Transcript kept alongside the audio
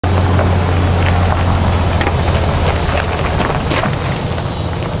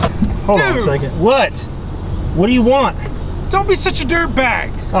Hold on a second. What? What do you want? Don't be such a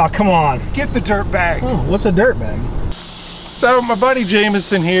dirtbag. Oh, come on. Get the dirtbag. Oh, what's a dirtbag? So my buddy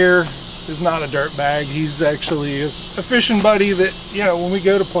Jameson here is not a dirtbag. He's actually a fishing buddy that, you know, when we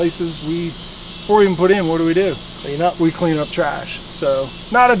go to places, before we even put in, what do? Clean up. We clean up trash. So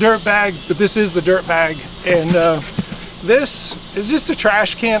not a dirtbag, but this is the dirtbag. And this is just a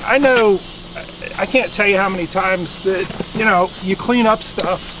trash can. I know, I can't tell you how many times that, you know, you clean up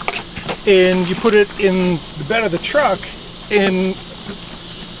stuff and you put it in the bed of the truck and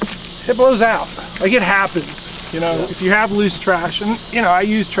it blows out. Like, it happens, you know, if you have loose trash. And, you know, I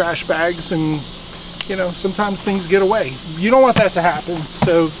use trash bags and, you know, sometimes things get away. You don't want that to happen.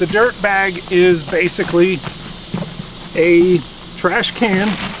 So the dirt bag is basically a trash can,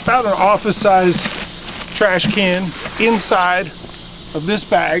 about an office size trash can inside of this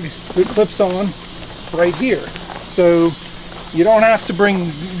bag that clips on right here. So you don't have to bring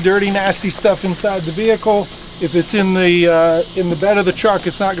dirty, nasty stuff inside the vehicle. If it's in the bed of the truck,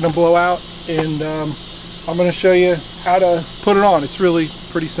 it's not going to blow out. And I'm going to show you how to put it on. It's really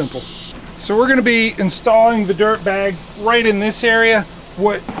pretty simple. So we're going to be installing the dirt bag right in this area.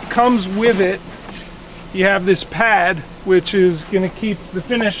 What comes with it, you have this pad, which is going to keep the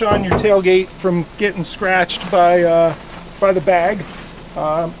finish on your tailgate from getting scratched by the bag.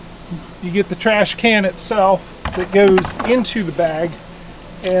 You get the trash can itself that goes into the bag,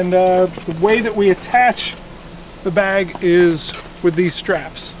 and the way that we attach the bag is with these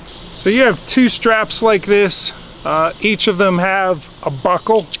straps. So you have two straps like this. Each of them have a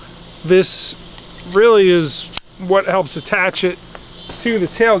buckle. This really is what helps attach it to the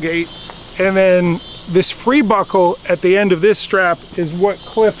tailgate, and then this free buckle at the end of this strap is what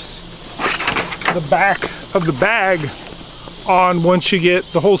clips the back of the bag on once you get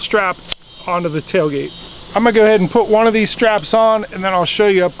the whole strap onto the tailgate. I'm gonna go ahead and put one of these straps on, and then I'll show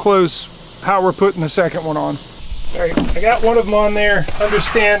you up close how we're putting the second one on. All right, I got one of them on there.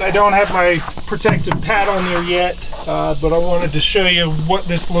 Understand I don't have my protective pad on there yet, but I wanted to show you what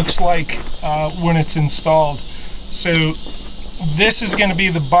this looks like when it's installed. So this is gonna be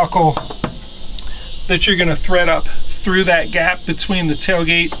the buckle that you're gonna thread up through that gap between the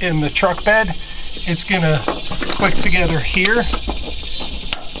tailgate and the truck bed. It's gonna click together here,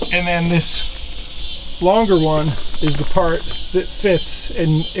 and then this longer one is the part that fits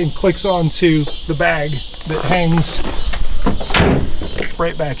and clicks onto the bag that hangs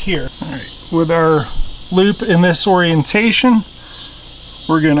right back here. All right. With our loop in this orientation,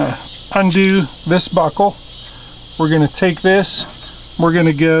 we're gonna undo this buckle. We're gonna take this, we're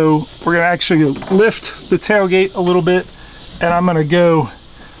gonna actually lift the tailgate a little bit, and I'm gonna go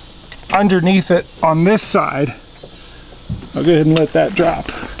underneath it on this side. I'll go ahead and let that drop.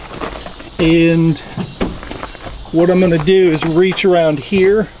 And what I'm gonna do is reach around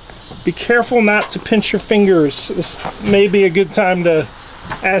here. Be careful not to pinch your fingers. This may be a good time to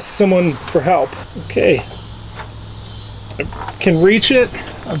ask someone for help. Okay, I can reach it.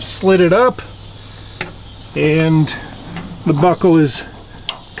 I've slid it up, and the buckle is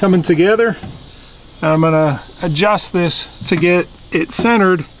coming together. I'm gonna adjust this to get it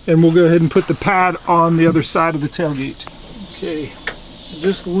centered, and we'll go ahead and put the pad on the other side of the tailgate. Okay,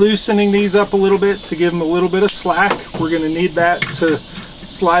 just loosening these up a little bit to give them a little bit of slack. We're gonna need that to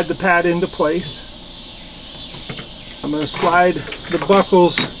slide the pad into place. I'm gonna slide the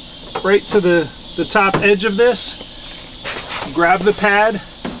buckles right to the top edge of this. Grab the pad,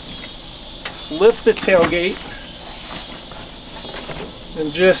 lift the tailgate,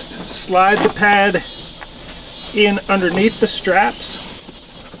 and just slide the pad in underneath the straps.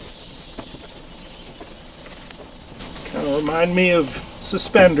 Kind of remind me of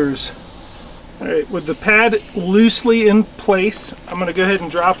suspenders. All right, with the pad loosely in place, I'm gonna go ahead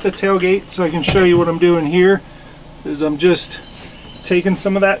and drop the tailgate so I can show you what I'm doing here. Is I'm just taking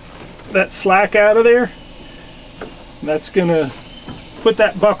some of that slack out of there. And that's gonna put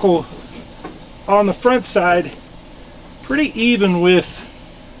that buckle on the front side pretty even with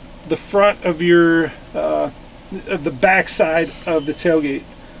the front of your of the back side of the tailgate.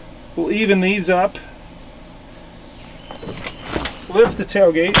 We'll even these up, lift the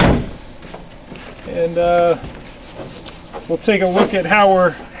tailgate, and we'll take a look at how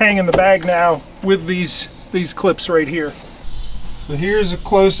we're hanging the bag now with these clips right here. So here's a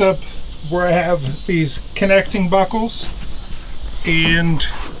close-up where I have these connecting buckles, and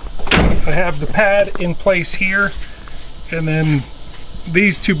I have the pad in place here, and then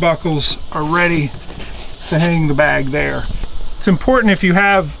these two buckles are ready to hang the bag there. It's important, if you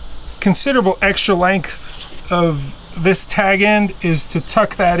have considerable extra length of this tag end, is to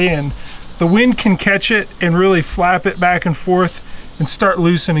tuck that in. The wind can catch it and really flap it back and forth, and start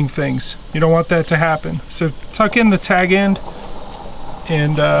loosening things. You don't want that to happen. So tuck in the tag end,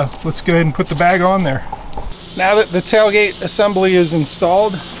 and let's go ahead and put the bag on there. Now that the tailgate assembly is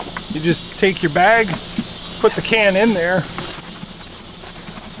installed, you just take your bag, put the can in there,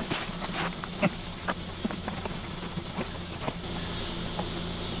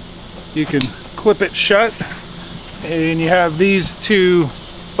 you can clip it shut, and you have these two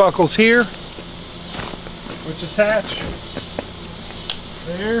buckles here which attach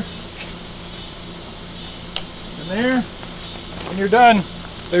there and there, and you're done.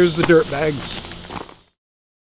 There's the dirt bag.